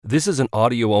This is an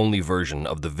audio-only version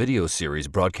of the video series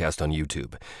broadcast on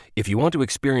YouTube. If you want to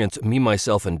experience Me,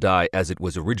 Myself, and Die as it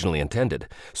was originally intended,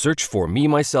 search for Me,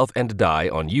 Myself, and Die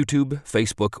on YouTube,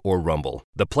 Facebook, or Rumble.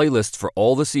 The playlists for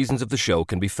all the seasons of the show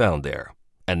can be found there.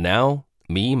 And now,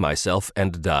 Me, Myself,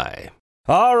 and Die.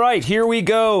 All right, here we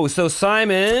go. So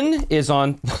Simon is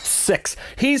on 6.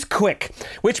 He's quick,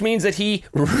 which means that he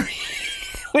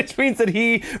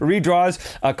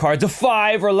redraws cards of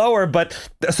 5 or lower. But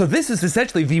so this is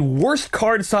essentially the worst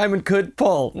card Simon could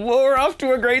pull. We're off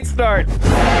to a great start.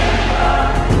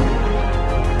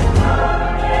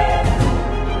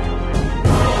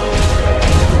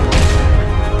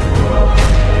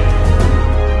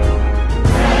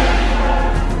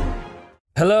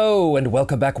 Hello, and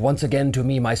welcome back once again to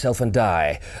Me, Myself, and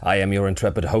Die. I am your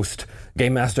intrepid host,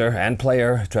 game master, and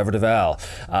player, Trevor Duval.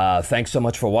 Thanks so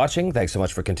much for watching. Thanks so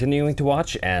much for continuing to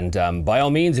watch. And by all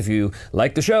means, if you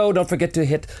like the show, don't forget to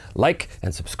hit like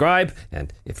and subscribe.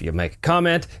 And if you make a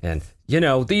comment and you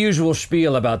know, the usual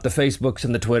spiel about the Facebooks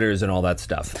and the Twitters and all that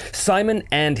stuff. Simon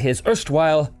and his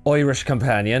erstwhile Irish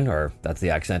companion, or that's the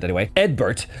accent anyway,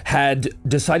 Edbert, had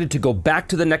decided to go back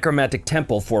to the necromantic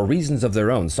temple for reasons of their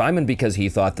own. Simon because he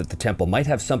thought that the temple might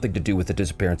have something to do with the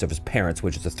disappearance of his parents,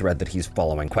 which is a thread that he's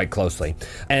following quite closely.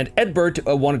 And Edbert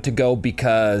wanted to go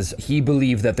because he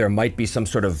believed that there might be some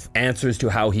sort of answers to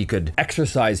how he could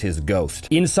exorcise his ghost.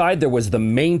 Inside there was the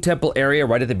main temple area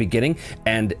right at the beginning,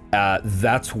 and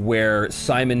that's where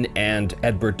Simon and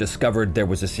Edbert discovered there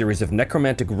was a series of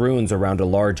necromantic runes around a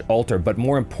large altar, but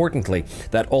more importantly,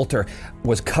 that altar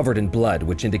was covered in blood,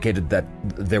 which indicated that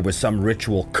there was some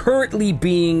ritual currently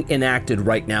being enacted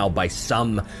right now by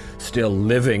some still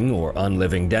living or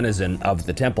unliving denizen of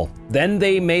the temple. Then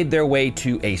they made their way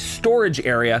to a storage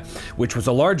area, which was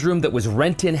a large room that was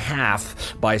rent in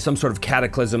half by some sort of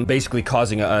cataclysm, basically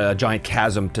causing a giant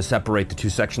chasm to separate the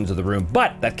two sections of the room.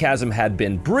 But that chasm had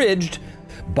been bridged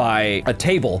by a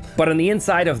table. But on the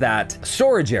inside of that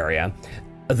storage area,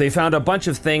 they found a bunch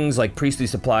of things like priestly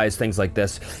supplies, things like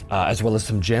this, as well as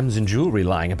some gems and jewelry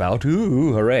lying about.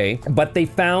 Ooh, hooray. But they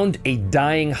found a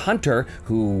dying hunter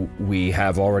who we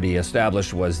have already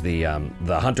established was the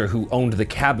hunter who owned the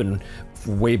cabin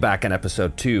way back in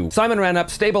episode 2. Simon ran up,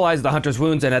 stabilized the hunter's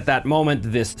wounds, and at that moment,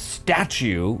 this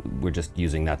statue, we're just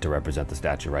using that to represent the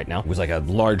statue right now, it was like a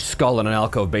large skull in an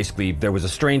alcove. Basically, there was a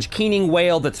strange keening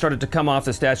wail that started to come off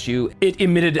the statue. It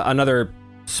emitted another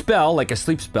spell, like a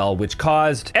sleep spell, which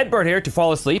caused Edbert here to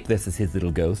fall asleep. This is his little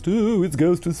ghost. Ooh, his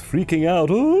ghost is freaking out.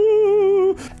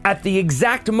 Ooh. At the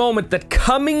exact moment that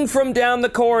coming from down the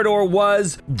corridor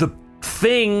was the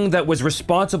thing that was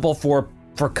responsible for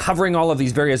covering all of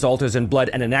these various altars in blood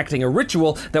and enacting a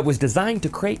ritual that was designed to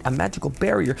create a magical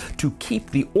barrier to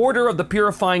keep the order of the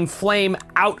purifying flame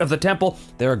out of the temple.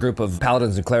 There are a group of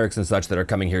paladins and clerics and such that are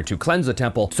coming here to cleanse the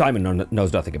temple. Simon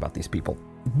knows nothing about these people.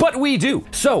 But we do.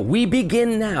 So we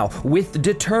begin now with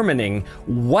determining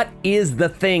what is the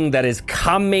thing that is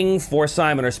coming for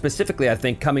Simon, or specifically, I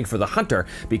think, coming for the hunter,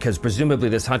 because presumably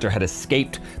this hunter had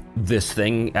escaped this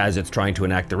thing as it's trying to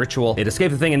enact the ritual. It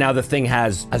escaped the thing, and now the thing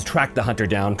has tracked the hunter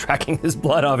down, tracking his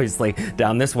blood, obviously,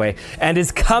 down this way, and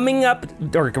is coming up,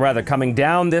 or rather coming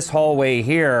down this hallway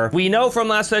here. We know from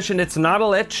last session it's not a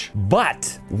lich,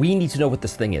 but we need to know what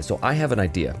this thing is. So I have an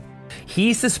idea.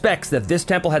 He suspects that this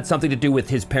temple had something to do with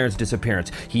his parents'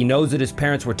 disappearance. He knows that his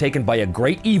parents were taken by a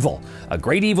great evil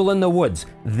in the woods.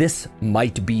 This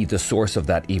might be the source of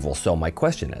that evil. So my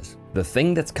question is, the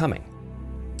thing that's coming,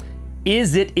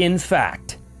 is it in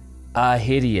fact a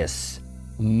hideous,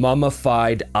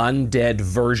 mummified, undead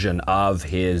version of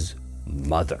his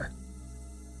mother?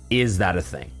 Is that a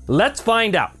thing? Let's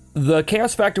find out. The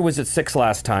chaos factor was at 6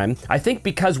 last time. I think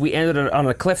because we ended it on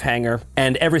a cliffhanger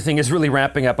and everything is really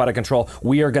ramping up out of control,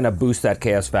 we are gonna boost that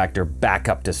chaos factor back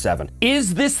up to 7.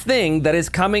 Is this thing that is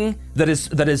coming, that is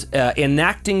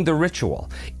enacting the ritual,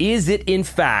 is it in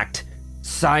fact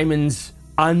Simon's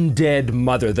undead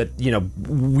mother that, you know,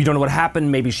 we don't know what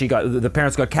happened. Maybe the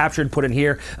parents got captured, put in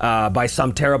here by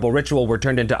some terrible ritual, were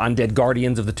turned into undead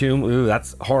guardians of the tomb. Ooh,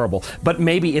 that's horrible. But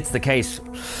maybe it's the case.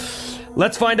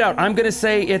 Let's find out. I'm gonna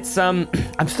say it's, I'm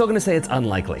still gonna say it's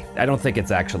unlikely. I don't think it's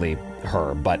actually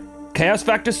her, but chaos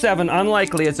factor 7,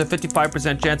 unlikely. It's a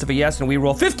 55% chance of a yes, and we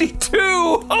roll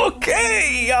 52.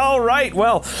 Okay, all right.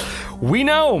 Well, we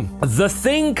know the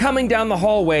thing coming down the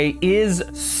hallway is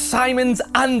Simon's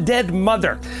undead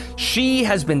mother. She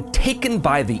has been taken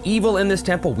by the evil in this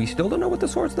temple. We still don't know what the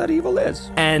source of that evil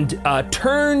is. And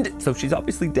turned, so she's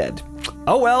obviously dead.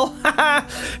 Oh well,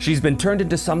 she's been turned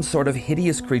into some sort of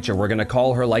hideous creature. We're gonna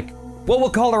call her like Well,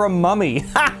 we'll call her a mummy.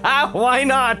 Why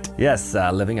not? Yes,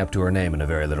 living up to her name in a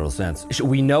very literal sense.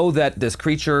 We know that this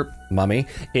creature, mummy,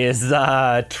 is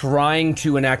trying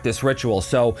to enact this ritual.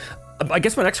 So I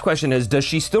guess my next question is, does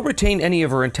she still retain any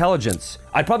of her intelligence?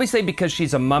 I'd probably say because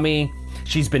she's a mummy,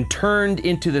 she's been turned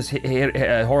into this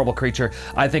horrible creature.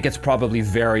 I think it's probably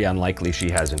very unlikely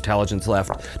she has intelligence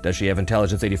left. Does she have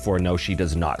intelligence 84? No, she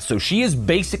does not. So she is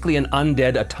basically an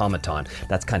undead automaton.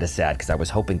 That's kind of sad because I was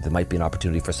hoping there might be an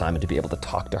opportunity for Simon to be able to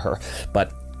talk to her.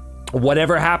 But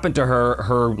whatever happened to her,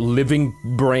 her living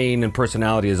brain and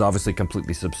personality is obviously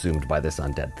completely subsumed by this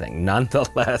undead thing.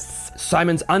 Nonetheless,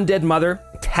 Simon's undead mother,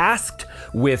 tasked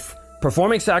with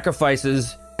performing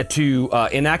sacrifices to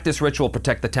enact this ritual,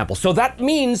 protect the temple. So that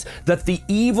means that the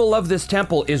evil of this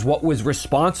temple is what was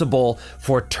responsible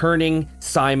for turning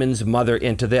Simon's mother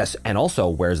into this. And also,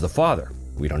 where's the father?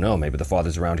 We don't know, maybe the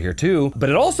father's around here too. But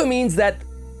it also means that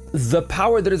the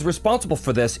power that is responsible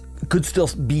for this could still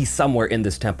be somewhere in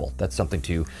this temple. That's something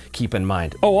to keep in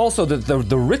mind. Oh, also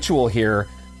the ritual here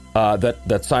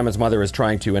that Simon's mother is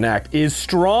trying to enact is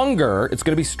stronger. It's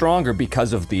going to be stronger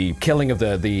because of the killing of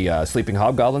the sleeping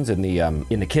hobgoblins in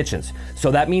the kitchens.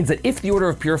 So that means that if the Order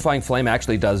of Purifying Flame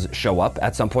actually does show up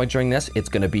at some point during this, it's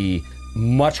going to be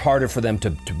much harder for them to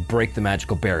break the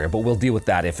magical barrier, but we'll deal with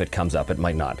that if it comes up. It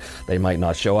might not. They might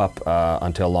not show up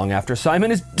until long after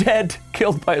Simon is dead,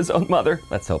 killed by his own mother.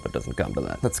 Let's hope it doesn't come to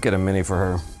that. Let's get a mini for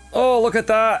her. Oh, look at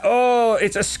that. Oh,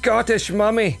 it's a Scottish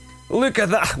mummy. Look at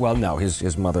that. Well, no,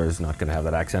 his mother is not going to have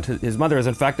that accent. His mother is,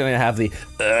 in fact, going to have the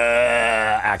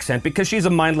accent because she's a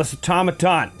mindless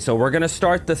automaton. So we're going to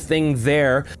start the thing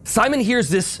there. Simon hears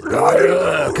this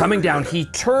coming down. He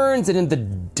turns, and in the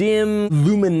dim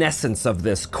luminescence of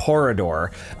this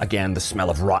corridor, again, the smell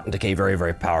of rotten decay, very,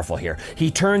 very powerful here. He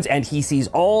turns and he sees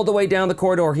all the way down the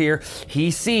corridor here,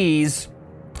 he sees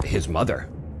his mother,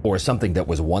 or something that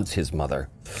was once his mother.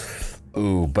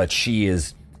 Ooh, but she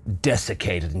is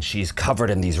desiccated and she's covered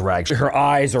in these rags. Her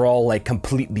eyes are all like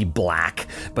completely black,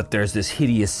 but there's this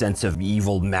hideous sense of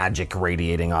evil magic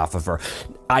radiating off of her.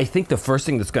 I think the first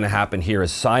thing that's going to happen here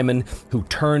is Simon, who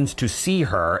turns to see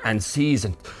her and sees,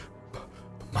 and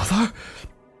mother?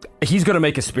 He's going to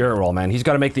make a spirit roll, man. He's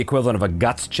got to make the equivalent of a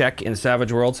guts check in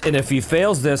Savage Worlds. And if he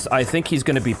fails this, I think he's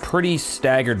going to be pretty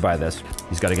staggered by this.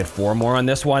 He's got to get 4 more on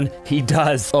this one. He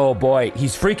does. Oh boy,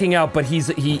 he's freaking out, but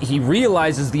he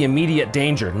realizes the immediate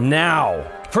danger now.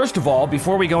 First of all,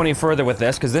 before we go any further with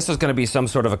this, because this is going to be some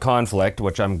sort of a conflict,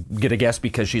 which I'm going to guess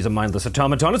because she's a mindless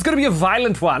automaton, it's going to be a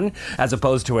violent one, as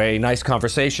opposed to a nice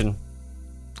conversation.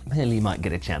 Well, he might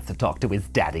get a chance to talk to his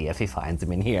daddy if he finds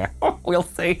him in here. We'll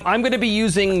see. I'm going to be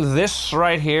using this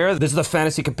right here. This is the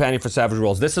Fantasy Companion for Savage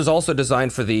Worlds. This is also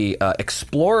designed for the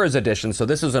Explorers Edition, so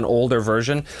this is an older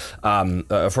version,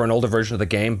 for an older version of the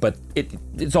game, but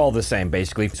it's all the same,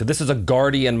 basically. So this is a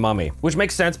Guardian Mummy, which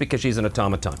makes sense because she's an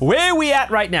automaton. Where are we at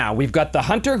right now? We've got the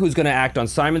Hunter, who's going to act on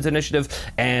Simon's initiative,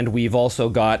 and we've also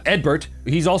got Edbert.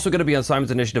 He's also going to be on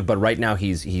Simon's initiative, but right now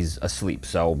he's asleep,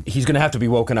 so he's going to have to be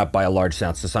woken up by a large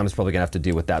sound, so Simon's probably gonna have to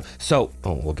deal with that. So,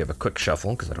 we'll give a quick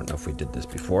shuffle, because I don't know if we did this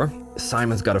before.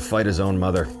 Simon's gotta fight his own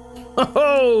mother.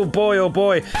 Oh boy, oh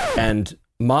boy. And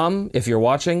Mom, if you're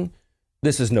watching,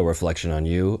 this is no reflection on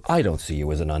you. I don't see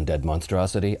you as an undead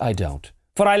monstrosity. I don't.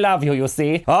 For I love you, you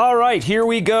see. All right, here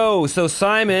we go. So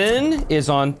Simon is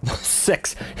on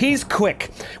 6. He's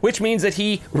quick, which means that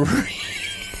he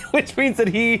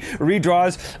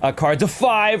redraws cards of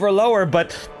 5 or lower,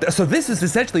 but so this is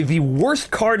essentially the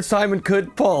worst card Simon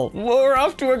could pull. We're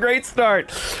off to a great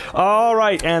start. All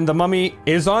right, and the mummy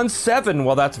is on 7.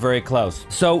 Well, that's very close.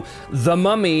 So the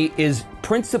mummy is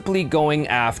principally going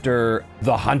after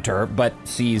the hunter, but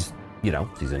sees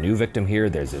a new victim here.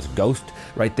 There's this ghost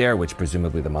right there, which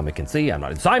presumably the mummy can see.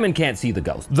 Simon can't see the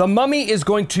ghost. The mummy is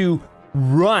going to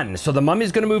run. So the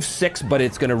mummy's going to move 6, but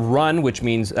it's going to run, which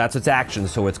means that's its action.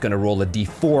 So it's going to roll a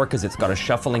d4 because it's got a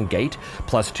shuffling gait.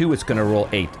 Plus 2, it's going to roll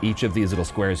 8. Each of these little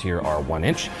squares here are 1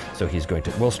 inch. So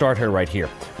we'll start her right here.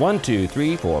 1, 2,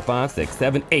 3, 4, 5, 6,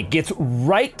 7, 8. Gets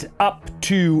right up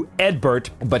to Edbert,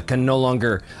 but can no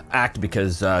longer act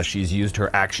because she's used her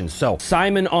action. So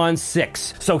Simon on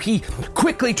 6. So he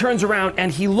quickly turns around and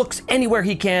he looks anywhere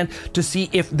he can to see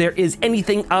if there is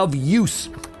anything of use.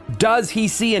 Does he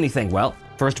see anything? Well,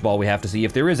 first of all, we have to see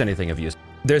if there is anything of use.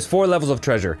 There's 4 levels of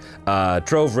treasure,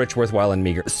 trove, rich, worthwhile, and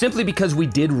meager. Simply because we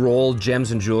did roll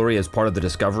gems and jewelry as part of the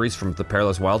discoveries from the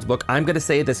Perilous Wilds book, I'm going to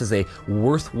say this is a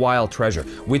worthwhile treasure,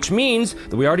 which means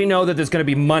that we already know that there's going to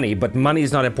be money, but money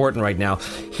is not important right now.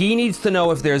 He needs to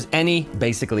know if there's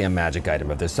basically a magic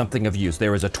item, if there's something of use.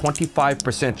 There is a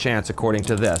 25% chance, according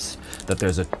to this, that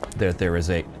there is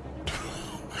a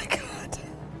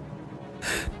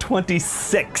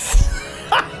 26.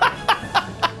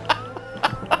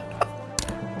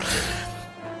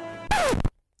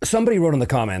 Somebody wrote in the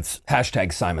comments,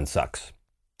 hashtag Simon sucks.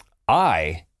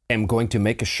 I am going to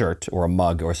make a shirt or a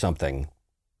mug or something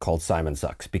called Simon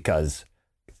sucks because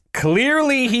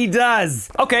clearly he does.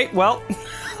 Okay, well,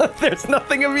 there's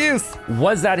nothing of use.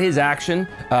 Was that his action?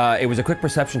 It was a quick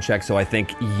perception check, so I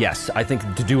think yes. I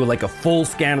think to do like a full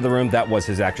scan of the room, that was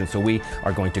his action. So we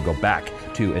are going to go back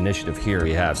to initiative. Here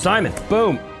we have Simon.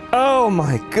 Boom. Oh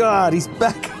my God, he's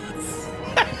back.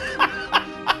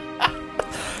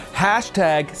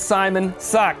 Hashtag Simon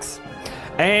sucks.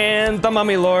 And the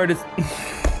Mummy Lord is...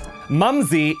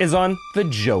 Mumsy is on the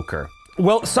Joker.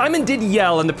 Well, Simon did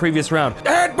yell in the previous round,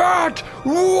 Edbert,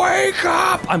 wake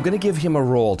up! I'm gonna give him a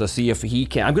roll to see if he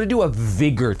can. I'm gonna do a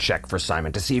vigor check for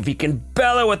Simon to see if he can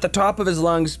bellow at the top of his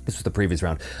lungs. This was the previous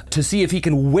round. To see if he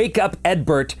can wake up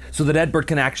Edbert so that Edbert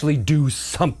can actually do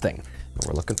something.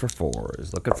 We're looking for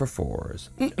fours, looking for fours.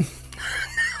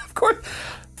 Of course.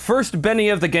 First Benny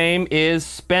of the game is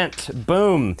spent.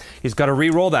 Boom. He's got to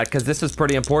re-roll that because this is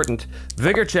pretty important.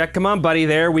 Vigor check. Come on, buddy.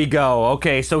 There we go.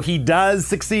 Okay, so he does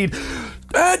succeed.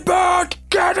 Edbert,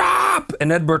 get up! And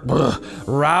Edbert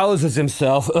rouses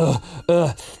himself.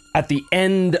 At the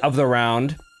end of the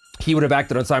round, he would have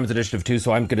acted on Simon's initiative too,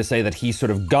 so I'm going to say that he sort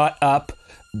of got up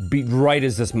right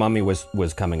as this mummy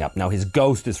was coming up. Now his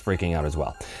ghost is freaking out as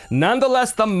well.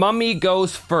 Nonetheless, the mummy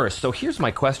goes first. So here's my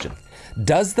question.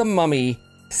 Does the mummy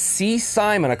see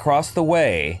Simon across the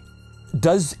way?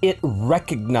 Does it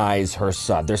recognize her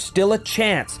son? There's still a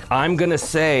chance. I'm gonna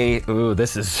say,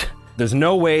 there's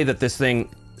no way that this thing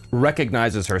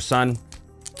recognizes her son,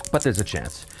 but there's a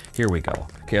chance. Here we go.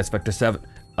 Chaos Vector 7,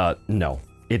 no,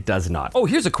 it does not. Oh,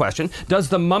 here's a question. Does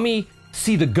the mummy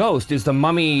see the ghost? Is the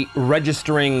mummy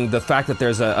registering the fact that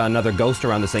there's another ghost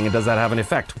around this thing, and does that have an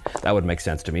effect? That would make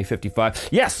sense to me. 55.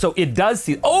 Yes, so it does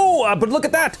see. Oh, but look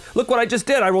at that. Look what I just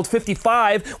did. I rolled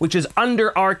 55, which is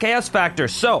under our chaos factor.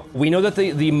 So we know that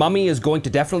the mummy is going to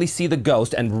definitely see the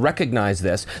ghost and recognize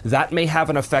this. That may have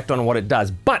an effect on what it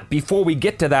does. But before we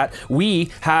get to that,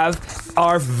 we have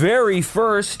our very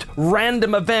first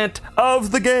random event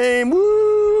of the game.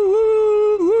 Woo!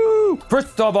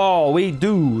 First of all, we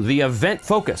do the event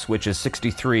focus, which is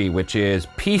 63, which is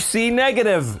PC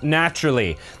negative,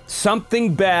 naturally.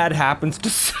 Something bad happens to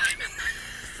Simon.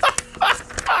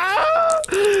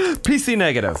 PC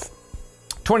negative.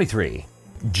 23.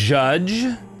 Judge.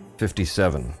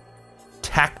 57.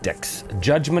 Tactics.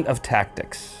 Judgment of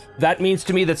tactics. That means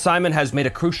to me that Simon has made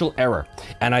a crucial error.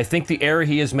 And I think the error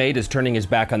he has made is turning his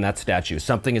back on that statue.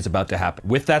 Something is about to happen.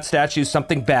 With that statue,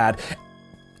 something bad.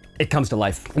 It comes to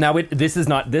life. Now, this is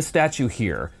not this statue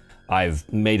here.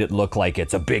 I've made it look like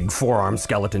it's a big four-arm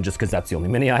skeleton just because that's the only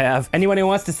mini I have. Anyone who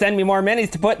wants to send me more minis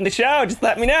to put in the show, just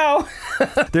let me know.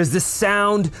 There's this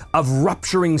sound of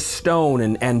rupturing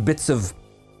stone and bits of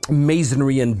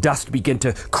masonry and dust begin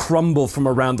to crumble from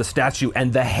around the statue,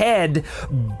 and the head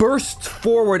bursts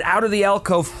forward out of the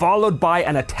alcove, followed by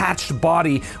an attached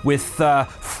body with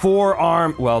four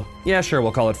arms. Well, yeah, sure,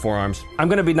 we'll call it four arms. I'm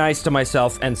gonna be nice to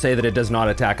myself and say that it does not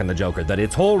attack on the Joker, that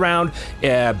its whole round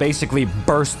basically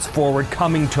bursts forward,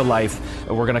 coming to life.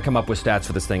 We're gonna come up with stats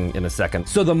for this thing in a second.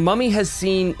 So the mummy has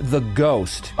seen the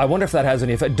ghost. I wonder if that has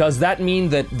any effect. Does that mean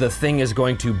that the thing is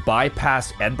going to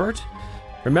bypass Edbert?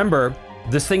 Remember,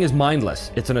 this thing is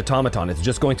mindless. It's an automaton. It's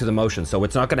just going through the motion, so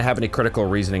it's not going to have any critical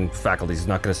reasoning faculties. It's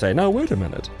not going to say, no, wait a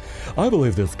minute. I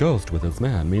believe this ghost with this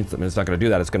man means something. It's not going to do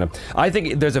that. It's going to... I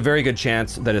think there's a very good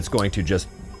chance that it's going to just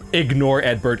ignore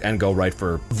Edbert and go right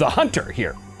for the hunter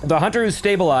here. The hunter is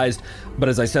stabilized, but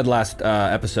as I said last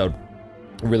episode,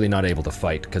 really not able to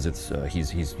fight because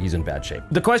he's in bad shape.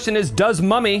 The question is, does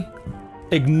Mummy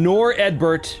ignore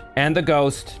Edbert and the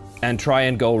ghost and try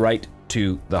and go right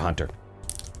to the hunter?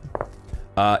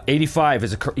 85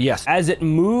 is yes. As it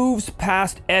moves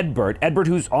past Edbert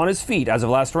who's on his feet as of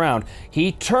last round,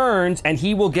 he turns and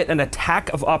he will get an attack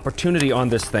of opportunity on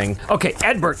this thing. Okay,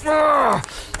 Edbert,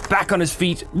 back on his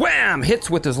feet, wham, hits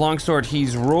with his longsword.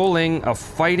 He's rolling a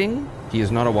fighting. He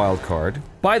is not a wild card.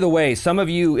 By the way, some of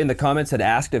you in the comments had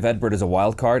asked if Edbert is a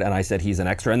wild card, and I said he's an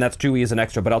extra, and that's true, he is an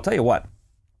extra, but I'll tell you what.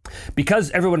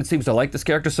 Because everyone seems to like this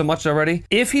character so much already,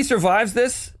 if he survives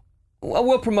this, well,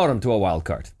 we'll promote him to a wild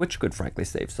card, which could frankly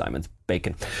save Simon's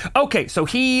bacon. Okay, so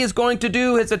he is going to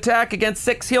do his attack against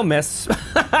 6. He'll miss.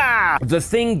 The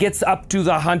thing gets up to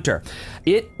the hunter.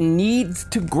 It needs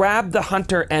to grab the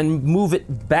hunter and move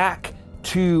it back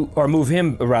to, or move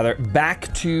him rather,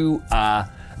 back to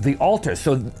the altar.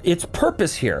 So its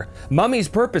purpose here, Mummy's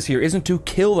purpose here isn't to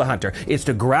kill the hunter, it's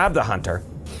to grab the hunter.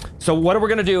 So what we're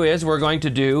gonna do is we're going to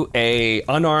do a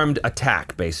unarmed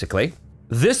attack, basically.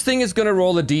 This thing is gonna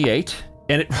roll a d8,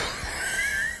 and it...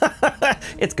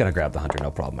 it's gonna grab the hunter, no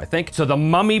problem, I think. So the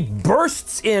mummy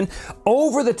bursts in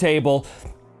over the table,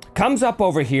 comes up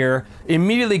over here,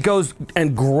 immediately goes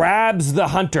and grabs the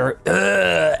hunter,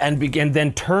 and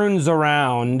then turns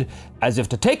around as if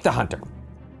to take the hunter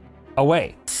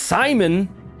away. Simon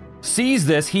sees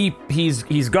this.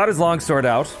 He's got his longsword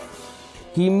out.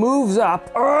 He moves up,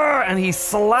 and he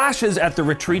slashes at the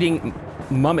retreating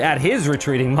mummy, at his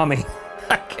retreating mummy.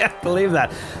 I can't believe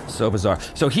that. So bizarre.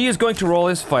 So he is going to roll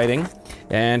his fighting,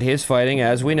 and his fighting,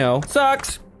 as we know,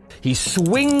 sucks. He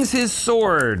swings his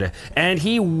sword, and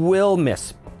he will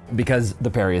miss because the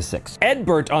parry is 6.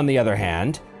 Edbert, on the other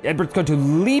hand, Edbert's going to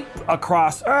leap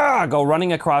across, go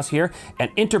running across here, and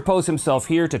interpose himself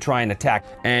here to try and attack,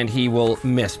 and he will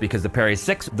miss because the parry is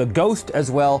 6. The ghost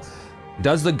as well.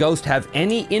 Does the ghost have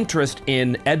any interest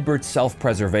in Edbert's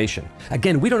self-preservation?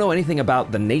 Again, we don't know anything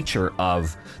about the nature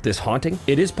of this haunting.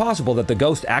 It is possible that the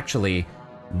ghost actually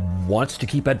wants to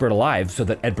keep Edbert alive so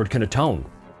that Edbert can atone.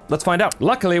 Let's find out.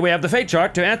 Luckily, we have the fate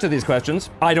chart to answer these questions.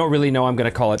 I don't really know. I'm going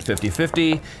to call it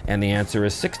 50-50, and the answer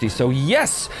is 60. So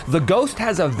yes, the ghost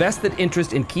has a vested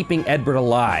interest in keeping Edbert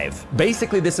alive.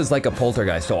 Basically, this is like a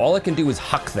poltergeist, so all it can do is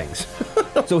huck things.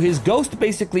 So his ghost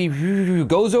basically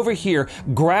goes over here,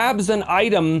 grabs an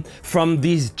item from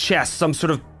these chests, some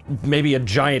sort of maybe a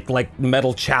giant like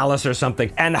metal chalice or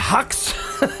something, and hucks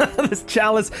this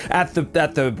chalice at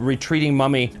the retreating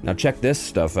mummy. Now check this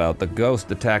stuff out. The ghost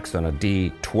attacks on a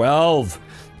D12.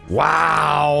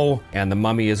 Wow! And the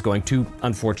mummy is going to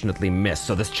unfortunately miss.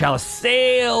 So this chalice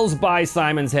sails by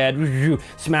Simon's head,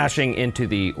 smashing into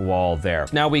the wall there.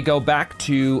 Now we go back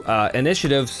to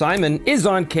initiative. Simon is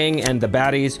on king and the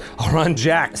baddies are on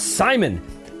jack. Simon,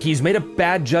 he's made a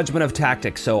bad judgment of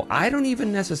tactics, so I don't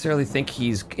even necessarily think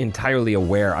he's entirely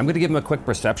aware. I'm gonna give him a quick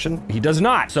perception. He does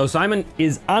not. So Simon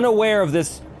is unaware of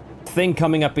this thing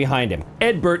coming up behind him.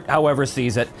 Edbert, however,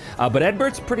 sees it, but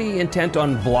Edbert's pretty intent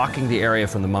on blocking the area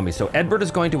from the mummy. So Edbert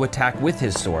is going to attack with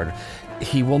his sword.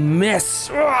 He will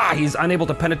miss. He's unable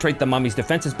to penetrate the mummy's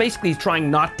defenses. Basically, he's trying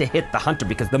not to hit the hunter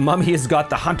because the mummy has got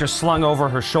the hunter slung over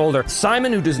her shoulder.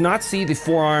 Simon, who does not see the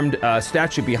four-armed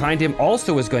statue behind him,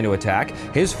 also is going to attack.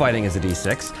 His fighting is a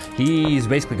D6. He's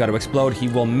basically got to explode. He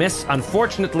will miss,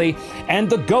 unfortunately. And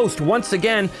the ghost, once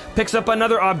again, picks up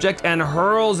another object and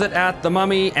hurls it at the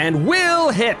mummy and will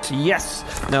hit. Yes.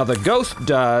 Now, the ghost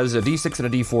does a D6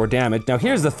 and a D4 damage. Now,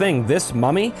 here's the thing. This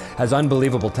mummy has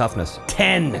unbelievable toughness.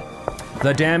 10.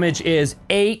 The damage is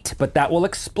 8, but that will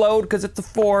explode because it's a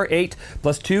 4. 8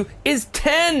 plus 2 is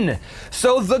 10.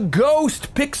 So the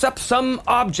ghost picks up some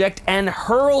object and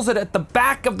hurls it at the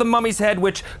back of the mummy's head,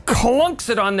 which clunks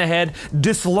it on the head,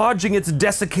 dislodging its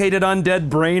desiccated undead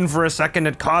brain for a second.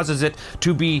 It causes it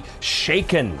to be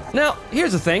shaken. Now,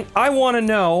 here's the thing. I want to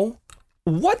know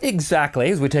what exactly,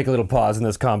 as we take a little pause in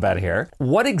this combat here,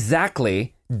 what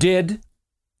exactly did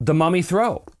the mummy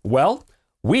throw? Well,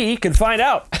 we can find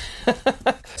out.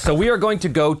 So we are going to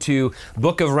go to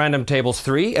Book of Random Tables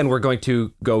 3, and we're going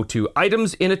to go to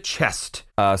items in a chest.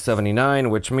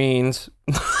 79, which means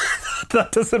that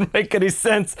doesn't make any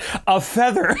sense. A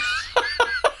feather.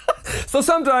 So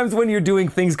sometimes when you're doing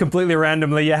things completely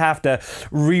randomly, you have to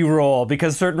re-roll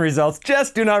because certain results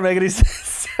just do not make any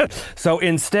sense. So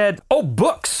instead,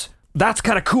 books. That's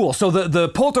kind of cool. So the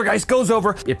poltergeist goes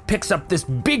over, it picks up this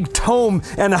big tome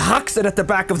and hucks it at the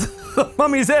back of the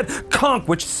mummy's head, conk,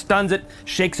 which stuns it,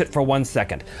 shakes it for 1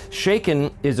 second.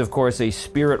 Shaken is, of course, a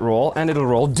spirit roll, and it'll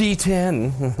roll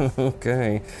D10.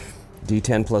 Okay.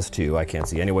 D10 plus 2. I can't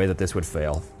see any way that this would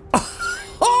fail.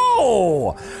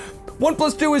 Oh! 1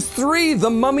 plus 2 is 3. The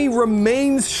mummy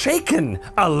remains shaken.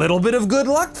 A little bit of good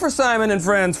luck for Simon and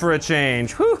friends for a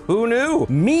change. Who knew?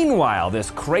 Meanwhile,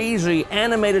 this crazy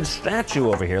animated statue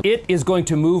over here, it is going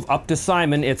to move up to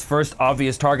Simon, its first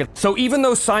obvious target. So even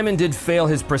though Simon did fail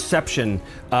his perception,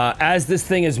 as this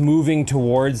thing is moving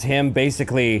towards him,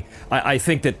 basically, I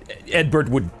think that Edbert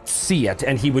would see it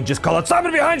and he would just call out,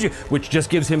 "Simon, behind you!" which just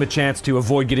gives him a chance to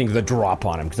avoid getting the drop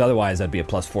on him, because otherwise that'd be a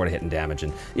 +4 to hit and damage,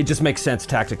 and it just makes sense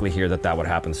tactically here that would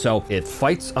happen. So it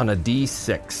fights on a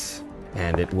D6,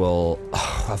 and it will,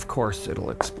 of course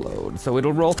it'll explode. So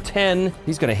it'll roll 10.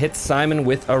 He's gonna hit Simon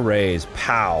with a raise.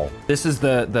 Pow. This is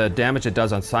the damage it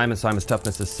does on Simon. Simon's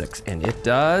toughness is 6, and it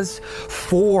does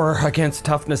 4 against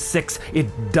toughness 6.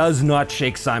 It does not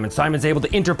shake Simon. Simon's able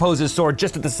to interpose his sword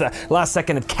just at the last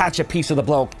second and catch a piece of the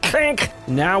blow. Crank!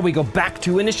 Now we go back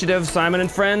to initiative. Simon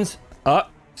and friends.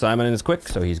 Simon is quick,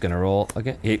 so he's gonna roll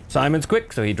again. Simon's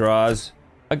quick, so he draws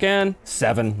again.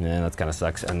 7. Yeah, that kind of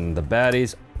sucks. And the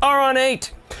baddies are on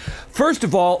 8. First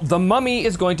of all, the mummy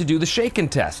is going to do the shaken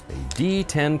test. A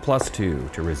D10 plus 2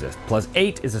 to resist. Plus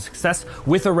 8 is a success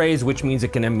with a raise, which means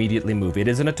it can immediately move. It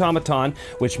is an automaton,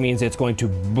 which means it's going to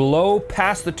blow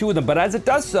past the two of them. But as it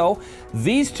does so,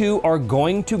 these two are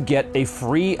going to get a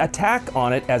free attack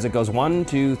on it as it goes 1,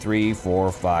 2, 3,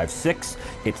 4, 5, 6.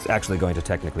 It's actually going to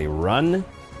technically run.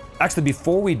 Actually,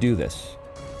 before we do this,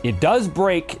 it does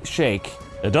break shake.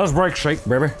 It does break shake,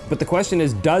 baby. But the question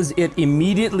is, does it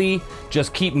immediately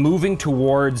just keep moving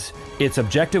towards its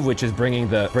objective, which is bringing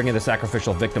the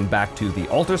sacrificial victim back to the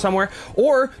altar somewhere,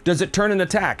 or does it turn and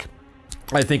attack?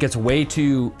 I think it's way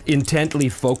too intently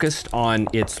focused on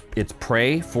its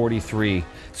prey, 43.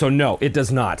 So no, it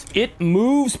does not. It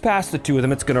moves past the two of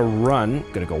them. It's gonna run,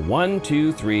 gonna go 1,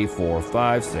 2, 3, 4,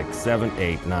 5, 6, 7,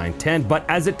 8, 9, 10. But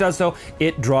as it does so,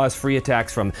 it draws free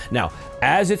attacks from. Now,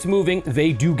 as it's moving,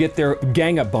 they do get their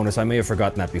gang up bonus. I may have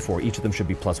forgotten that before. Each of them should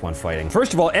be +1 fighting.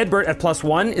 First of all, Edbert at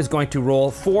 +1 is going to roll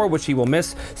 4, which he will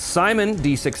miss. Simon,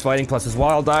 D6 fighting plus his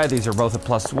wild die. These are both a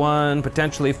 +1,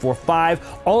 potentially 4,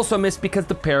 5. Also missed because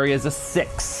the parry is a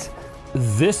 6.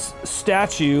 This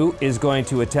statue is going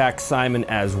to attack Simon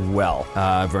as well,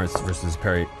 versus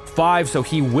parry 5. So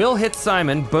he will hit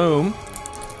Simon, boom.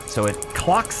 So it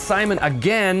clocks Simon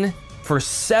again for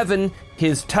 7.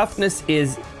 His toughness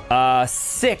is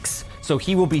 6, so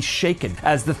he will be shaken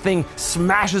as the thing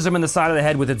smashes him in the side of the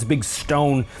head with its big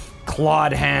stone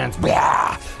clawed hands.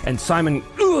 And Simon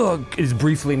is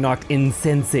briefly knocked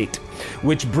insensate,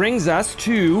 which brings us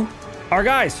to our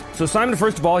guys. So Simon,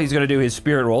 first of all, he's gonna do his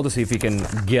spirit roll to see if he can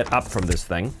get up from this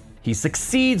thing. He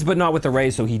succeeds, but not with the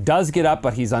raise, so he does get up,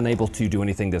 but he's unable to do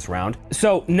anything this round.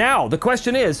 So now the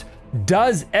question is,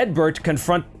 does Edbert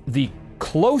confront the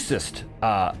closest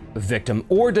victim,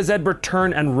 or does Edbert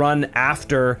turn and run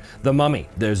after the mummy?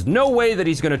 There's no way that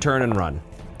he's gonna turn and run.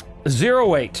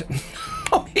 0-8.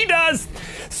 Oh, he does!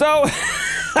 So,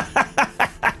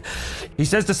 he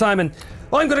says to Simon,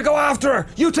 I'm gonna go after her!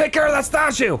 You take care of that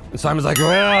statue! And Simon's like,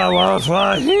 well,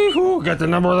 fine. Get the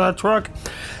number of that truck.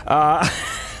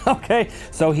 Okay,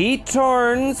 so he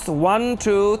turns 1,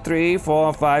 2, 3,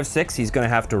 4, 5, 6. He's gonna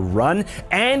have to run,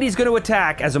 and he's gonna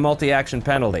attack as a multi-action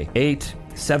penalty. 8,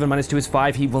 7 minus 2 is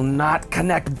 5. He will not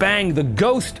connect. Bang! The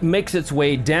ghost makes its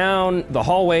way down the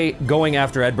hallway going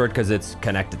after Edbert because it's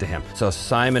connected to him. So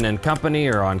Simon and company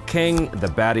are on king, the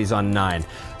baddie's on 9.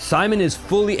 Simon is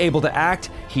fully able to act.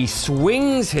 He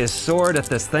swings his sword at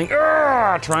this thing,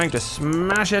 trying to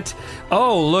smash it.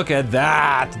 Oh, look at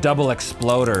that. Double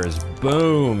exploders.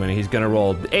 Boom. And he's gonna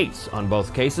roll 8s on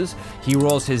both cases. He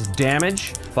rolls his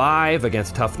damage, 5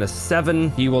 against toughness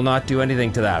 7. He will not do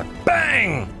anything to that.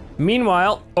 Bang!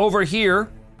 Meanwhile, over here,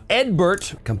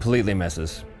 Edbert completely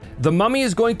misses. The mummy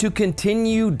is going to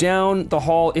continue down the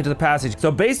hall into the passage.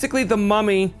 So basically the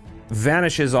mummy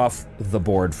vanishes off the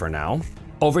board for now.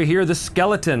 Over here, the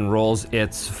skeleton rolls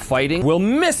its fighting. Will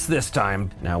miss this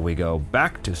time. Now we go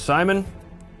back to Simon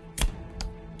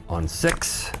on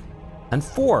 6 and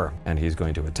 4. And he's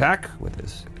going to attack with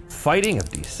his fighting of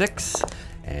D6.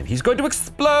 And he's going to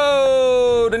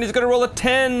explode, and he's going to roll a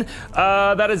 10.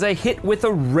 That is a hit with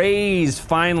a raise,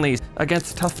 finally,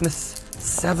 against toughness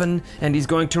 7. And he's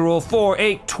going to roll 4,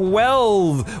 8,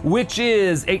 12, which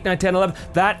is 8, 9, 10, 11.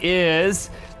 That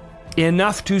is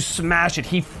enough to smash it.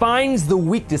 He finds the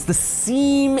weakness, the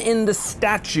seam in the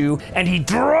statue, and he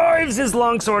drives his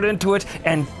longsword into it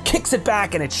and kicks it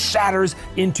back, and it shatters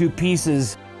into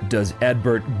pieces. Does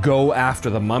Edbert go after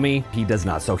the mummy? He does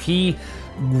not. So he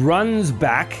runs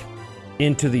back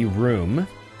into the room.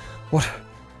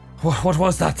 What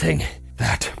was that thing?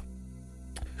 That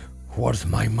was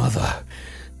my mother.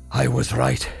 I was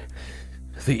right.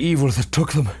 The evil that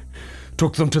took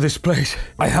them to this place.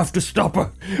 I have to stop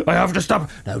her. I have to stop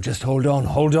her. Now just hold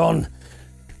on.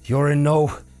 You're in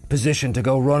no position to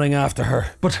go running after her.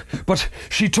 But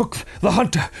she took the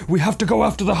hunter. We have to go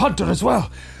after the hunter as well.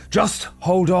 Just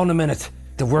hold on a minute.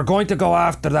 We're going to go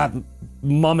after that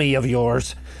mummy of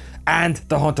yours and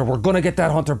the hunter. We're going to get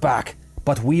that hunter back.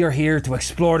 But we are here to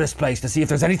explore this place to see if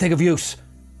there's anything of use.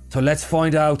 So let's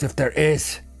find out if there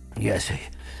is. Yes,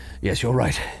 you're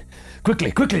right.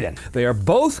 Quickly then. They are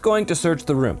both going to search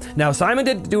the room. Now, Simon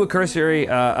did do a cursory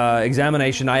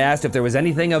examination. I asked if there was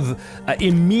anything of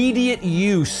immediate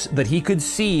use that he could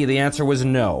see. The answer was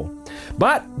no.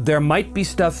 But there might be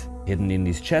stuff hidden in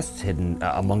these chests, hidden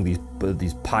among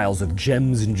these piles of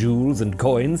gems and jewels and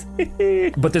coins.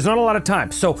 But there's not a lot of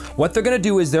time. So what they're going to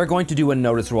do is they're going to do a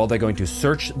notice roll. They're going to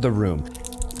search the room.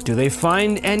 Do they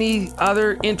find any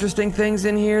other interesting things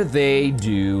in here? They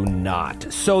do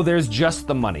not. So there's just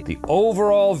the money. The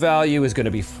overall value is gonna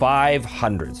be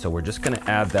 500. So we're just gonna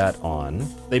add that on.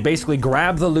 They basically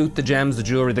grab the loot, the gems, the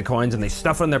jewelry, the coins, and they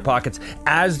stuff it in their pockets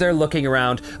as they're looking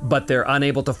around, but they're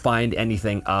unable to find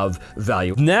anything of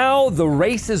value. Now the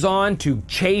race is on to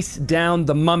chase down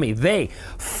the mummy. They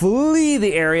flee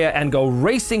the area and go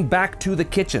racing back to the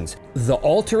kitchens. The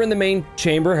altar in the main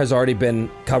chamber has already been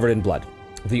covered in blood.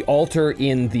 The altar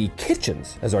in the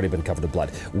kitchens has already been covered in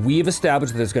blood. We've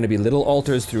established that there's going to be little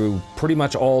altars through pretty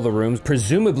much all the rooms.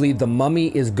 Presumably, the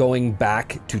mummy is going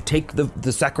back to take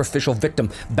the sacrificial victim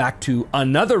back to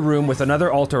another room with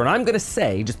another altar. And I'm going to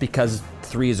say, just because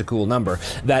 3 is a cool number,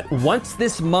 that once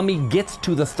this mummy gets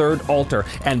to the third altar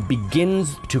and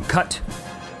begins to cut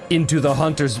into the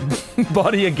hunter's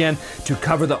body again to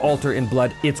cover the altar in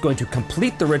blood, it's going to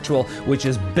complete the ritual, which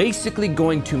is basically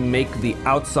going to make the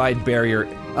outside barrier,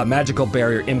 a magical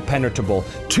barrier, impenetrable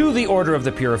to the Order of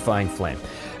the Purifying Flame,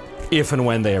 if and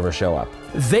when they ever show up.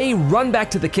 They run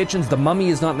back to the kitchens. The mummy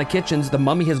is not in the kitchens. The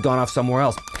mummy has gone off somewhere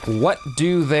else. What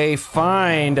do they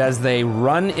find as they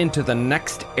run into the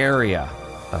next area?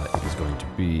 It is going to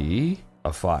be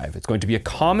a 5. It's going to be a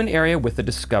common area with a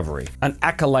discovery. An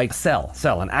acolyte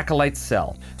an acolyte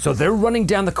cell. So they're running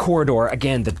down the corridor.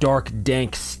 Again, the dark,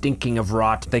 dank, stinking of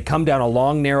rot. They come down a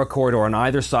long, narrow corridor. On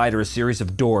either side are a series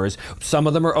of doors. Some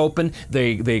of them are open.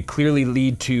 They clearly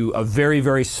lead to a very,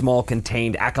 very small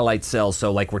contained acolyte cell.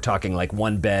 So like we're talking like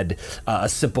one bed, a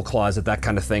simple closet, that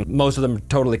kind of thing. Most of them are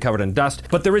totally covered in dust.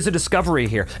 But there is a discovery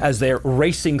here as they're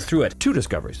racing through it. 2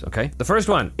 discoveries, okay? The first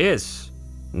one is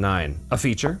 9, a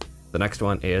feature. The next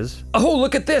one is, oh,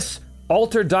 look at this!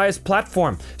 Altar dais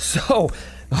platform. So,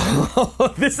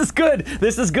 this is good,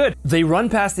 this is good. They run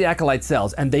past the acolyte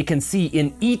cells and they can see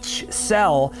in each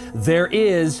cell there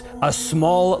is a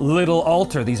small little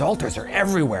altar. These altars are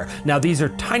everywhere. Now these are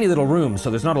tiny little rooms, so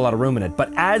there's not a lot of room in it, but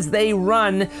as they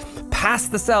run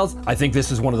past the cells, I think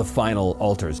this is one of the final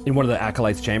altars in one of the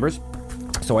acolyte's chambers.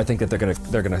 So I think that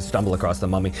they're gonna stumble across the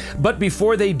mummy. But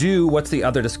before they do, what's the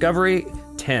other discovery?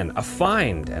 10, a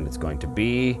find, and it's going to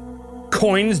be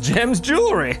coins, gems,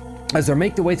 jewelry. As they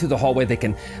make their way through the hallway, they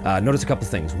can notice a couple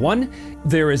things. One,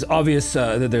 there is obvious,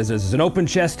 there's an open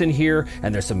chest in here,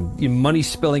 and there's some money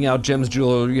spilling out, gems,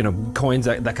 jewelry, coins,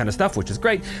 that kind of stuff, which is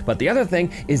great. But the other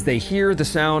thing is they hear the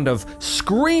sound of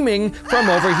screaming from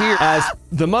over here as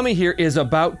the mummy here is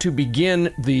about to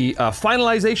begin the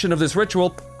finalization of this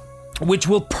ritual, which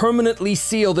will permanently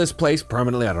seal this place.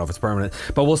 Permanently, I don't know if it's permanent,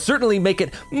 but will certainly make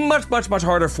it much, much, much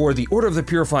harder for the Order of the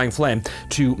Purifying Flame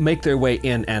to make their way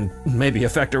in and maybe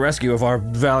effect a rescue of our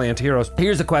valiant heroes.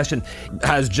 Here's a question: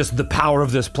 has just the power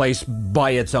of this place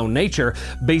by its own nature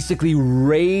basically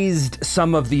raised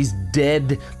some of these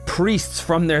dead priests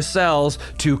from their cells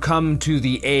to come to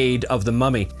the aid of the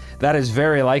mummy? That is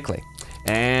very likely.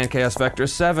 And Chaos Vector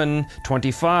 7,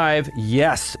 25,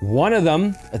 yes. One of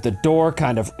them at the door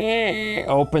kind of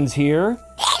opens here.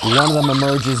 One of them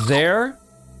emerges there.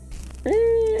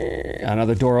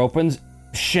 Another door opens.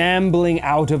 Shambling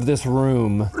out of this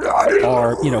room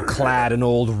are, clad in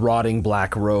old rotting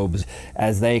black robes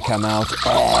as they come out.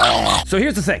 So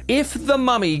here's the thing. If the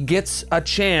mummy gets a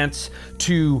chance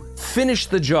to finish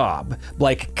the job,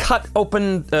 like cut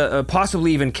open,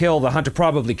 possibly even kill the hunter,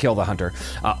 probably kill the hunter,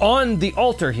 on the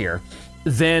altar here,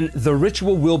 then the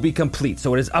ritual will be complete.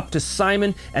 So it is up to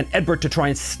Simon and Edbert to try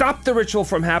and stop the ritual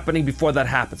from happening before that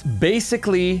happens.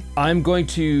 Basically, I'm going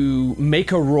to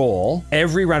make a roll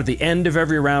every round, at the end of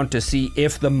every round, to see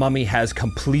if the mummy has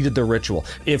completed the ritual.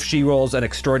 If she rolls an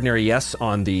extraordinary yes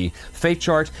on the fate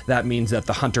chart, that means that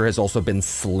the hunter has also been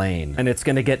slain. And it's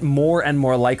gonna get more and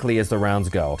more likely as the rounds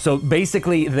go. So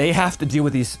basically, they have to deal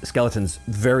with these skeletons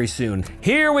very soon.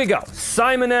 Here we go.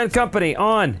 Simon and company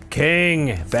on King.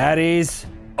 Baddies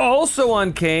also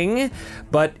on King,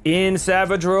 but in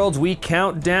Savage Worlds we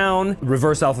count down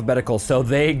reverse alphabetical, so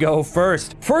they go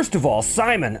first. First of all,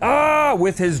 Simon,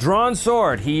 with his drawn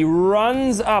sword, he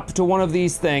runs up to one of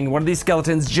these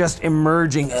skeletons just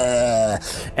emerging,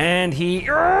 and he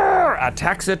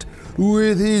attacks it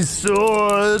with his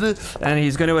sword, and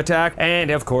he's going to attack,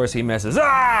 and of course he misses.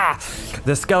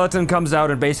 The skeleton comes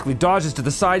out and basically dodges to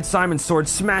the side. Simon's sword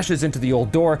smashes into the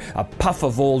old door. A puff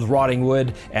of old rotting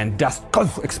wood and dust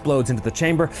explodes into the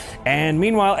chamber. And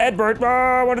meanwhile, Edbert,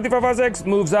 1, 2, 3, 4, 5, 6,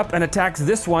 moves up and attacks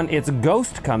this one. Its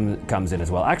ghost comes in as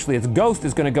well. Actually, its ghost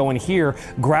is going to go in here,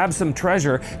 grab some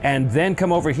treasure, and then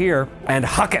come over here and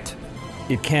huck it.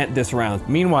 It can't this round.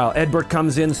 Meanwhile, Edbert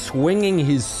comes in swinging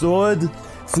his sword.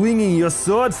 Swinging your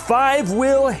sword, 5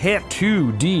 will hit.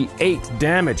 2d8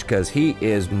 damage, because he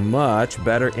is much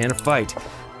better in a fight.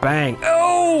 Bang.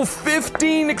 Oh! Oh,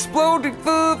 15 exploding,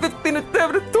 15 and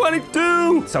 7 and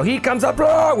 22. So he comes up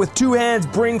with 2 hands,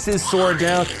 brings his sword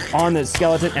down on the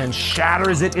skeleton and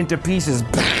shatters it into pieces.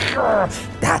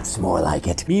 That's more like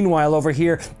it. Meanwhile, over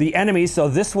here, the enemies, so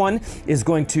this one is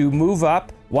going to move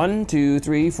up 1, 2,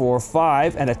 3, 4,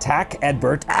 5 and attack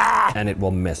Edbert. And it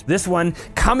will miss. This one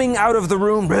coming out of the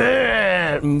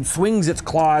room swings its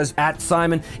claws at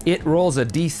Simon. It rolls a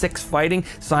d6 fighting.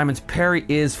 Simon's parry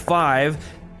is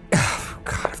 5.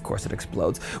 God, of course it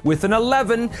explodes with an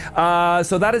 11.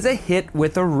 So that is a hit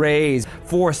with a raise.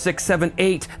 4, 6, 7,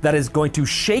 8. That is going to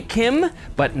shake him,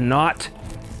 but not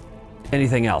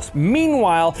anything else.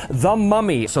 Meanwhile, the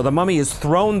mummy. So the mummy has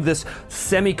thrown this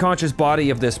semi-conscious body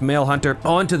of this male hunter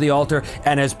onto the altar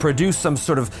and has produced some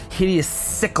sort of hideous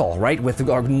sickle, right? With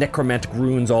necromantic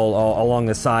runes all along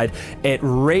the side. It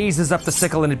raises up the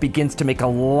sickle and it begins to make a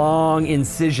long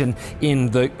incision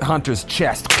in the hunter's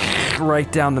chest,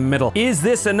 right down the middle. Is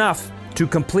this enough to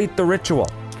complete the ritual?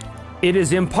 It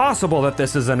is impossible that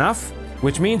this is enough,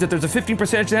 which means that there's a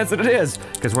 15% chance that it is,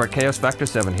 because we're at Chaos Factor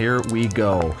 7. Here we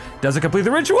go. Does it complete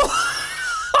the ritual?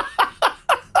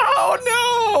 Oh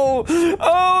no!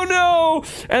 Oh no!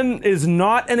 And is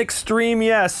not an extreme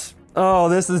yes. Oh,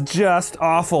 this is just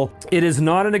awful. It is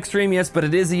not an extreme yes, but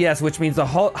it is a yes, which means the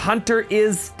hunter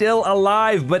is still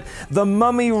alive, but the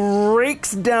mummy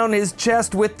rakes down his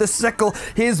chest with the sickle.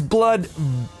 His blood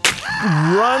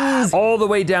runs all the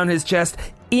way down his chest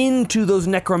into those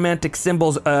necromantic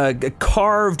symbols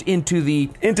carved into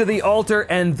the altar,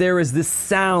 and there is this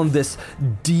sound, this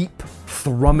deep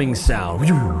thrumming sound.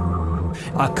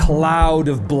 A cloud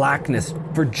of blackness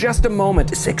for just a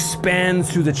moment expands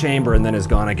through the chamber and then is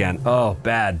gone again. Oh,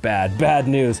 bad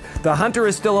news. The hunter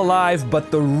is still alive,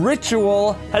 but the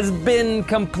ritual has been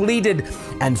completed,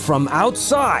 and from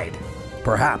outside,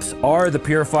 perhaps, are the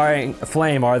purifying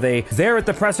flame. Are they there at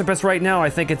the precipice right now? I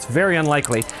think it's very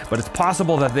unlikely, but it's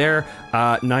possible that they're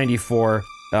 94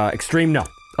 extreme. No.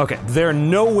 Okay, they're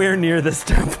nowhere near this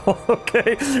temple,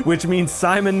 okay? Which means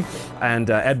Simon and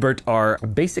Edbert are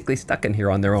basically stuck in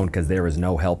here on their own because there is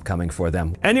no help coming for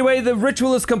them. Anyway, the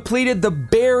ritual is completed. The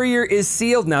barrier is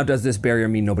sealed. Now, does this barrier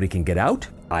mean nobody can get out?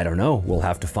 I don't know. We'll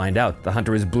have to find out. The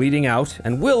hunter is bleeding out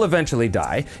and will eventually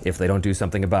die if they don't do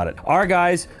something about it. Our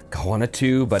guys go on a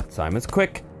 2, but Simon's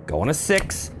quick. Go on a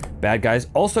 6. Bad guys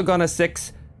also go on a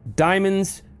 6.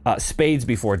 Diamonds, spades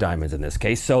before diamonds in this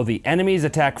case. So the enemies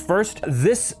attack first.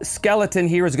 This skeleton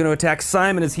here is going to attack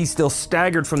Simon as he's still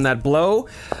staggered from that blow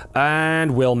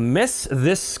and will miss.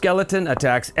 This skeleton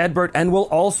attacks Edbert and will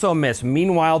also miss.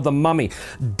 Meanwhile, the mummy.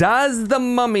 Does the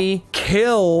mummy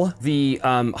kill the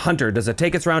hunter? Does it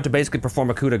take its round to basically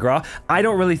perform a coup de grace? I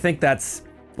don't really think that's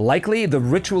likely. The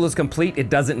ritual is complete.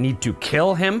 It doesn't need to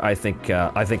kill him. I think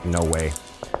no way.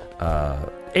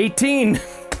 18.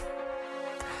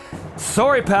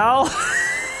 Sorry, pal.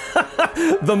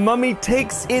 The mummy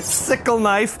takes its sickle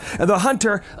knife, and the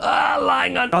hunter,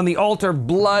 lying on the altar,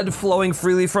 blood flowing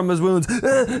freely from his wounds.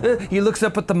 He looks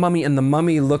up at the mummy, and the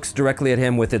mummy looks directly at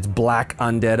him with its black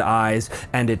undead eyes,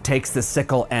 and it takes the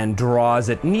sickle and draws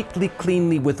it neatly,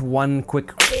 cleanly with one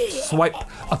quick swipe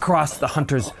across the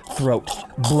hunter's throat.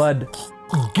 Blood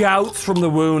gouts from the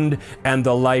wound, and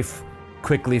the life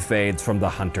quickly fades from the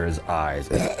hunter's eyes.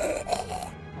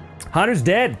 Hunter's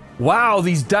dead. Wow,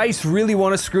 these dice really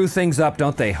want to screw things up,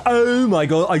 don't they? Oh my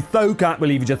god, I so can't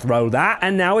believe you just rolled that.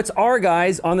 And now it's our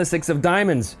guys on the 6 of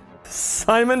diamonds.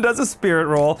 Simon does a spirit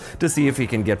roll to see if he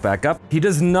can get back up. He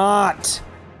does not.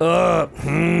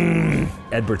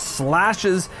 Edbert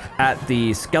slashes at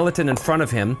the skeleton in front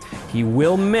of him. He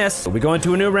will miss. We go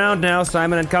into a new round now.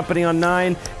 Simon and company on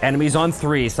 9, enemies on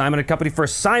 3. Simon and company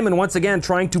first. Simon once again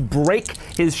trying to break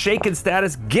his shaken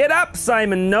status. Get up,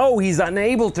 Simon. No, he's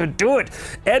unable to do it.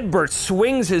 Edbert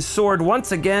swings his sword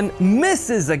once again,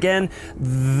 misses again.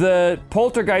 The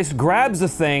poltergeist grabs the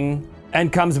thing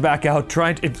and comes back out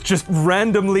it's just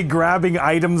randomly grabbing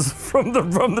items from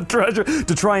the treasure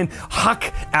to try and huck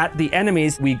at the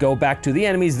enemies. We go back to the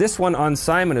enemies. This one on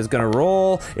Simon is gonna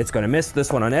roll. It's gonna miss.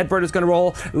 This one on Edbert is gonna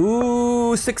roll.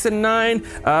 Ooh, 6 and 9.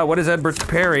 What is Edbert's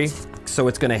parry? So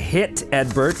it's gonna hit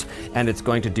Edbert, and it's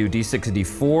going to do d6 and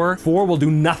d4. 4 will do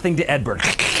nothing to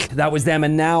Edbert. That was them,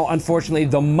 and now, unfortunately,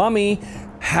 the mummy,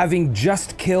 having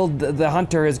just killed the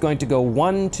hunter, is going to go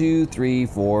 1, 2, 3,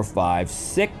 4, 5,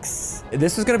 6.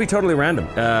 This is going to be totally random.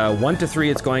 1 to 3,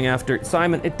 it's going after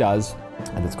Simon. It does.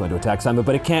 And it's going to attack Simon,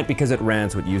 but it can't because it ran,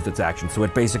 so it used its action. So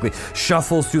it basically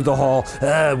shuffles through the hall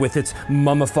with its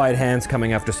mummified hands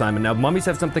coming after Simon. Now, mummies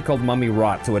have something called mummy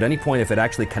rot, so at any point, if it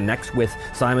actually connects with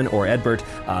Simon or Edbert,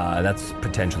 that's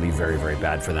potentially very, very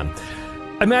bad for them.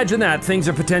 Imagine that. Things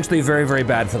are potentially very, very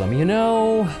bad for them. You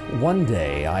know, one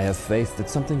day I have faith that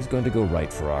something's going to go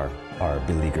right for our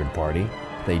beleaguered party.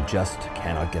 They just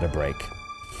cannot get a break.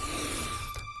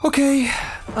 Okay,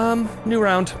 new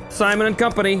round. Simon and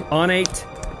Company on 8.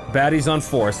 Baddies on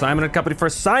 4. Simon and Company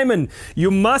first. Simon,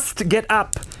 you must get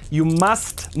up. You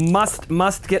must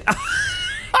get up.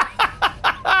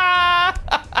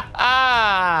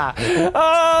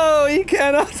 Oh, he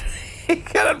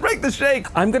cannot break the shake.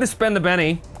 I'm gonna spend the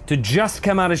Benny to just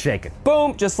come out of shaken.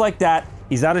 Boom, just like that.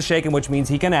 He's out of shaken, which means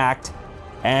he can act.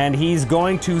 And he's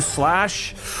going to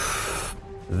slash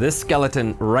this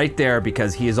skeleton right there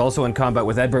because he is also in combat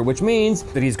with Edbert, which means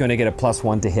that he's gonna get a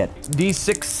 +1 to hit.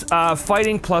 D6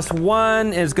 fighting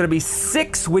 +1 is gonna be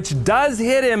 6, which does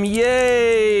hit him,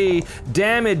 yay!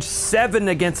 Damage 7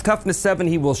 against toughness 7,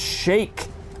 he will shake.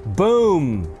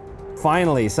 Boom.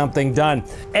 Finally, something done.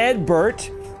 Edbert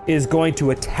is going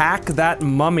to attack that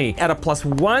mummy. At a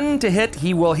 +1 to hit,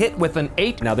 he will hit with an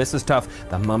 8. Now this is tough.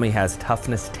 The mummy has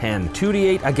toughness 10.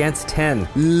 2d8 against 10.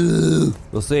 Ugh.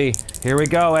 We'll see. Here we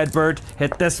go, Edbert.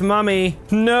 Hit this mummy.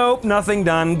 Nope, nothing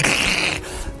done.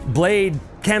 Blade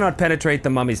cannot penetrate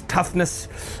the mummy's toughness,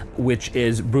 which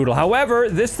is brutal. However,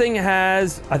 this thing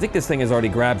has, I think this thing has already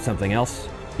grabbed something else.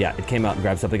 Yeah, it came out and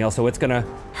grabbed something else, so it's gonna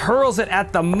hurls it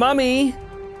at the mummy.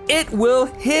 It will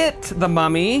hit the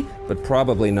mummy, but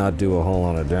probably not do a whole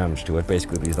lot of damage to it.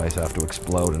 Basically, these dice have to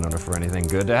explode in order for anything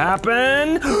good to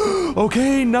happen.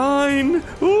 Okay, 9.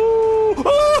 Ooh.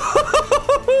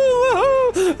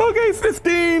 Okay,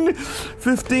 15.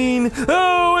 15.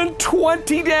 Oh, and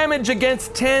 20 damage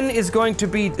against 10 is going to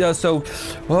be, oh,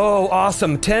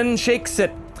 awesome. 10 shakes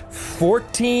it.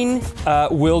 14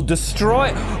 will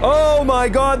destroy. Oh my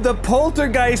god, the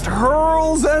poltergeist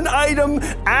hurls an item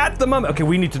at the mummy. Okay,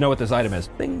 we need to know what this item is.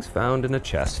 Things found in a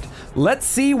chest. Let's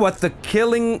see what the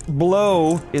killing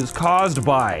blow is caused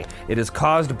by. It is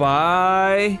caused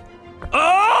by...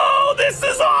 Oh, this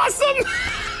is awesome!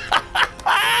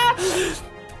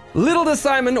 Little does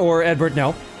Simon, or Edbert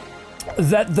know,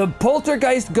 that the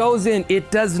poltergeist goes in,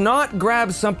 it does not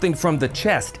grab something from the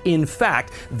chest. In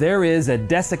fact, there is a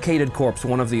desiccated corpse,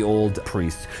 one of the old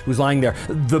priests, who's lying there.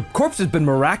 The corpse has been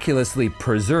miraculously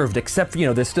preserved, except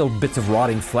for, there's still bits of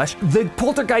rotting flesh. The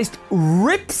poltergeist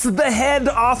rips the head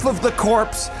off of the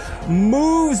corpse,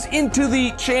 moves into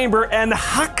the chamber, and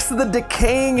hucks the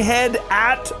decaying head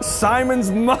at Simon's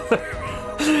mother.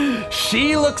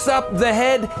 She looks up, the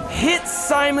head hits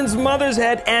Simon's mother's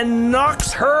head and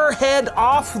knocks her head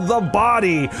off the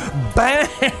body. Bang!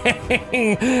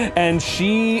 And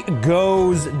she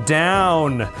goes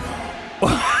down.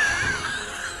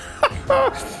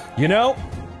 You know,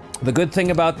 the good thing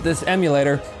about this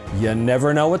emulator, you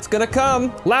never know what's gonna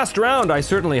come. Last round, I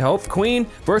certainly hope. Queen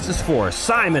versus 4.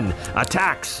 Simon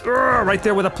attacks. Right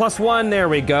there with a +1. There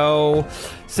we go.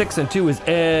 6 and 2 is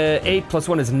 8.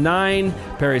 +1 is 9.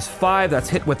 Parries 5. That's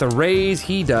hit with a raise.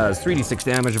 He does 3d6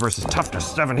 damage versus toughness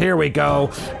 7. Here we go.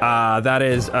 That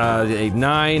is a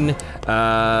 9,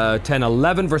 10,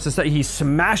 11 versus 7. He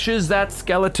smashes that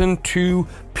skeleton to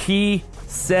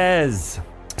pieces.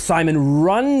 Simon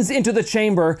runs into the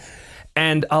chamber.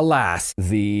 And alas,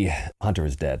 the hunter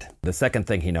is dead. The second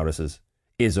thing he notices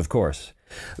is, of course,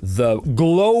 the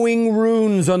glowing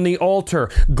runes on the altar,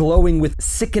 glowing with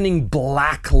sickening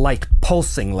black light,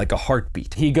 pulsing like a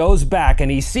heartbeat. He goes back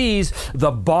and he sees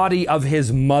the body of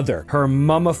his mother, her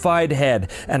mummified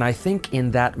head. And I think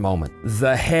in that moment,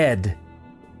 the head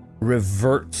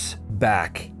reverts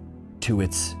back to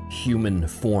its human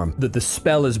form. The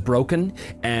spell is broken,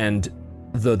 and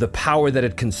the power that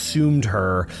had consumed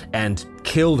her and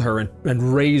killed her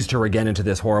and raised her again into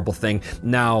this horrible thing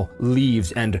now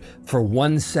leaves, and for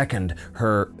 1 second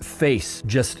her face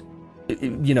just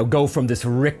go from this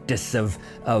rictus of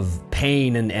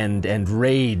pain and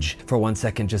rage for 1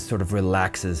 second, just sort of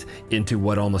relaxes into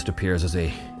what almost appears as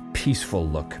a peaceful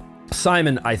look.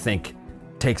 Simon, I think,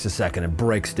 takes a second and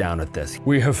breaks down at this.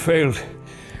 We have failed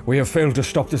to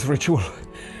stop this ritual.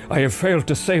 I have failed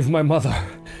to save my mother.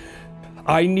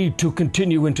 I need to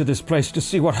continue into this place to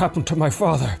see what happened to my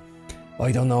father.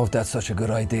 I don't know if that's such a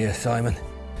good idea, Simon.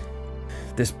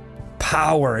 This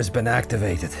power has been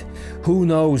activated. Who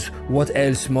knows what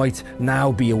else might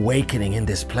now be awakening in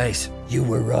this place. You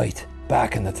were right,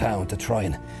 back in the town to try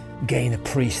and gain a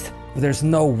priest. But there's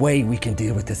no way we can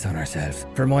deal with this on ourselves.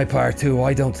 For my part too,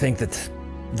 I don't think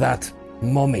that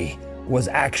mummy was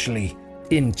actually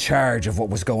in charge of what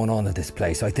was going on in this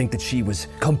place. I think that she was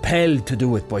compelled to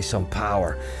do it by some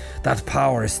power. That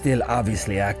power is still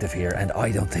obviously active here, and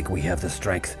I don't think we have the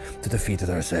strength to defeat it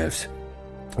ourselves.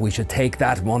 We should take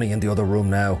that money in the other room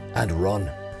now and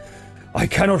run. I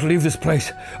cannot leave this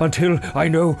place until I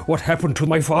know what happened to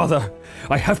my father.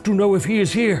 I have to know if he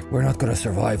is here. We're not going to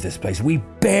survive this place. We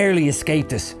barely escaped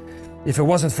this. If it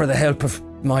wasn't for the help of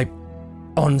my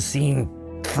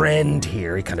unseen friend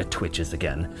here, he kind of twitches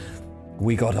again.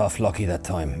 We got off lucky that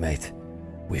time, mate.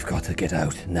 We've got to get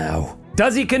out now.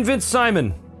 Does he convince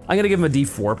Simon? I'm going to give him a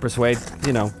D4 persuade,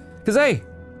 because hey,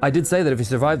 I did say that if he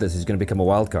survived this, he's going to become a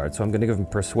wild card, so I'm going to give him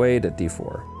persuade at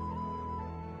D4.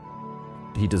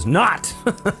 He does not.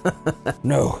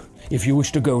 No, if you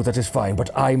wish to go, that is fine, but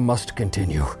I must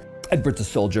continue. Edbert's a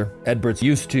soldier. Edbert's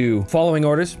used to following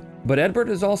orders, but Edbert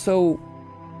is also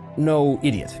no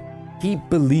idiot. He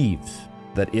believes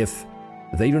that if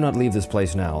they do not leave this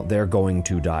place now, they're going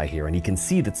to die here. And he can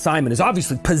see that Simon is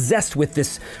obviously possessed with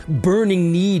this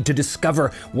burning need to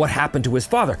discover what happened to his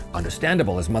father.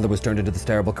 Understandable, his mother was turned into this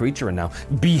terrible creature and now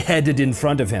beheaded in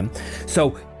front of him.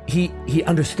 So he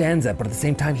understands that, but at the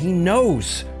same time, he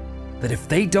knows that if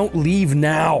they don't leave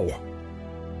now,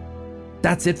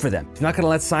 that's it for them. He's not gonna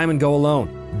let Simon go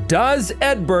alone. Does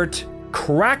Edbert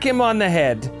crack him on the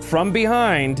head from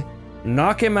behind,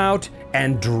 knock him out,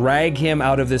 and drag him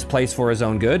out of this place for his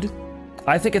own good?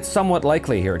 I think it's somewhat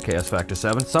likely here at Chaos Factor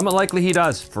 7. Somewhat likely he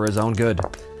does for his own good.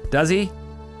 Does he?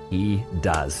 He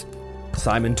does.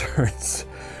 Simon turns.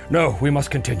 No, we must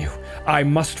continue. I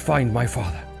must find my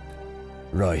father.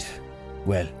 Right.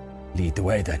 Well, lead the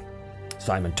way then.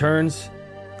 Simon turns.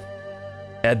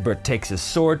 Edbert takes his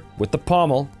sword with the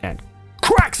pommel and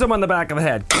cracks him on the back of the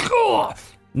head.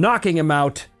 Knocking him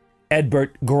out, Edbert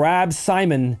grabs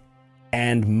Simon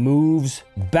and moves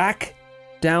back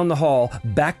down the hall,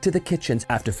 back to the kitchens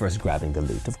after first grabbing the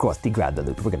loot. Of course, he grabbed the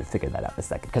loot. We're going to figure that out in a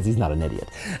second because he's not an idiot.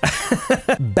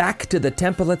 Back to the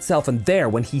temple itself, and there,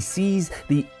 when he sees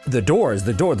the doors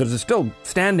that are still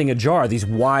standing ajar, these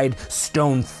wide,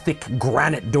 stone, thick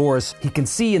granite doors, he can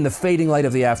see in the fading light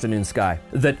of the afternoon sky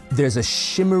that there's a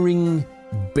shimmering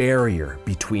barrier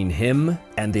between him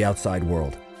and the outside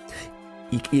world.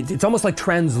 It's almost like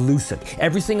translucent.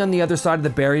 Everything on the other side of the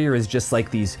barrier is just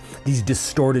like these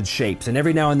distorted shapes, and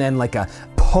every now and then like a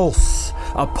pulse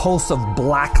of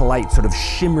black light sort of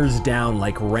shimmers down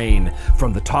like rain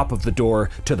from the top of the door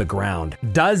to the ground.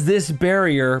 Does this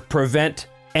barrier prevent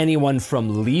anyone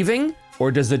from leaving,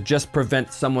 or does it just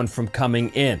prevent someone from coming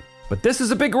in? But this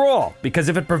is a big rule, because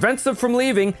if it prevents them from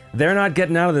leaving, they're not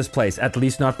getting out of this place, at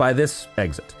least not by this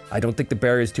exit. I don't think the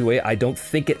barrier is two-way. I don't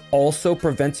think it also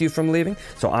prevents you from leaving.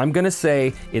 So I'm gonna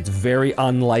say it's very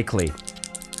unlikely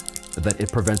that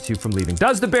it prevents you from leaving.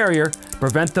 Does the barrier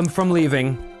prevent them from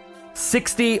leaving?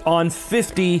 60 on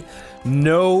 50,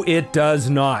 no it does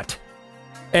not.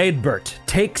 Edbert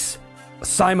takes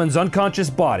Simon's unconscious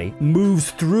body,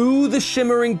 moves through the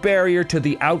shimmering barrier to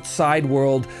the outside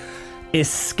world,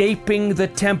 escaping the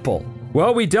temple.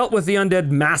 Well, we dealt with the undead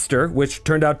master, which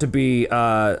turned out to be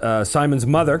Simon's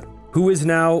mother, who is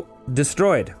now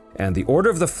destroyed. And the Order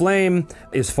of the Flame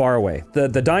is far away. The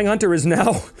Dying Hunter is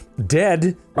now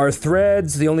dead. Our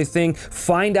threads, the only thing,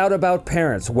 find out about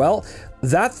parents. Well,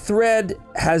 that thread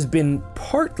has been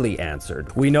partly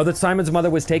answered. We know that Simon's mother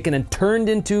was taken and turned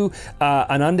into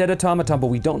an undead automaton, but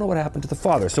we don't know what happened to the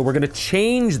father. So we're gonna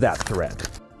change that thread.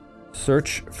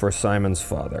 Search for Simon's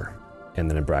father. And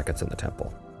then in brackets in the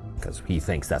temple, because he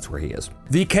thinks that's where he is.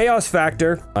 The chaos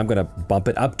factor, I'm gonna bump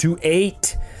it up to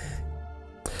 8.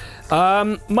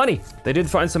 Money. They did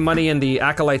find some money in the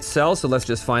Acolyte cell, so let's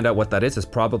just find out what that is. It's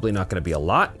probably not gonna be a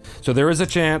lot. So there is a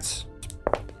chance.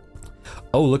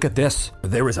 Oh, look at this.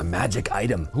 There is a magic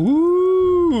item.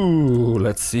 Ooh,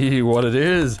 let's see what it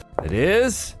is. It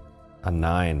is a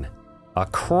 9. A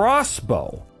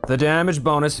crossbow. The damage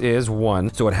bonus is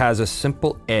 1, so it has a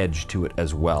simple edge to it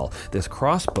as well. This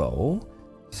crossbow,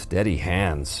 steady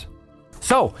hands.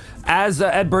 So, as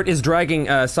Edbert is dragging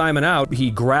Simon out,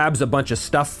 he grabs a bunch of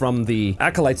stuff from the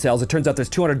Acolyte cells. It turns out there's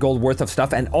 200 gold worth of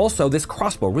stuff, and also this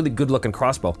crossbow, really good looking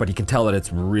crossbow, but you can tell that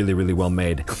it's really, really well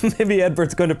made. Maybe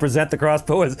Edbert's going to present the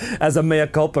crossbow as a mea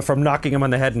culpa from knocking him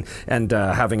on the head and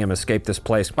having him escape this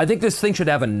place. I think this thing should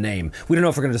have a name. We don't know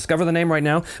if we're going to discover the name right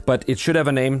now, but it should have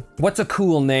a name. What's a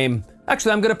cool name?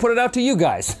 Actually, I'm gonna put it out to you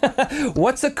guys.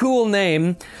 What's a cool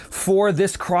name for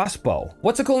this crossbow?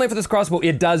 What's a cool name for this crossbow?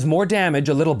 It does more damage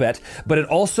a little bit, but it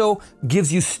also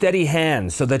gives you steady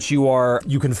hands so that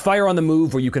you can fire on the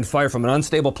move, or you can fire from an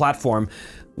unstable platform.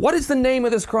 What is the name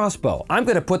of this crossbow? I'm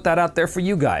gonna put that out there for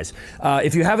you guys.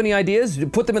 If you have any ideas,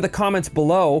 put them in the comments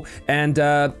below, and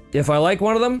If I like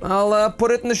one of them, I'll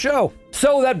put it in the show.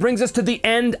 So that brings us to the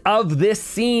end of this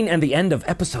scene and the end of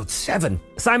episode 7.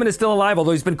 Simon is still alive,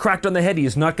 although he's been cracked on the head. He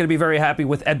is not going to be very happy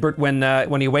with Edbert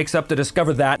when he wakes up to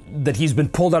discover that he's been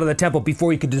pulled out of the temple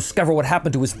before he could discover what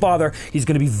happened to his father. He's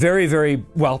going to be very, very,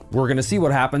 well, we're going to see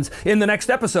what happens in the next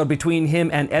episode between him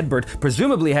and Edbert.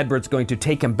 Presumably, Edbert's going to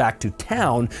take him back to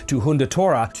town, to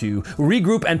Hundatora, to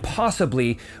regroup and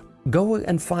possibly go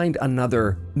and find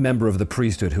another member of the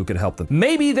priesthood who could help them.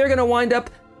 Maybe they're going to wind up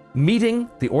meeting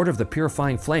the Order of the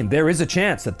Purifying Flame. There is a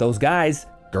chance that those guys,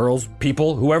 girls,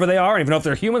 people, whoever they are, even though if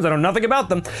they're humans, I know nothing about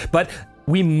them, but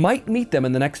we might meet them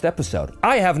in the next episode.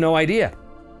 I have no idea,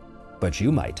 but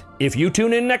you might. If you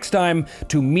tune in next time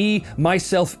to Me,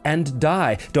 Myself, and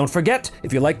Die. Don't forget,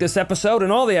 if you like this episode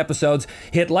and all the episodes,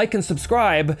 hit like and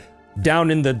subscribe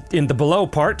down in the below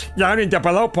part,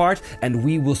 and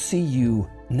we will see you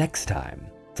next time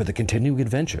for the continuing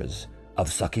adventures of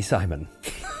Sucky Simon.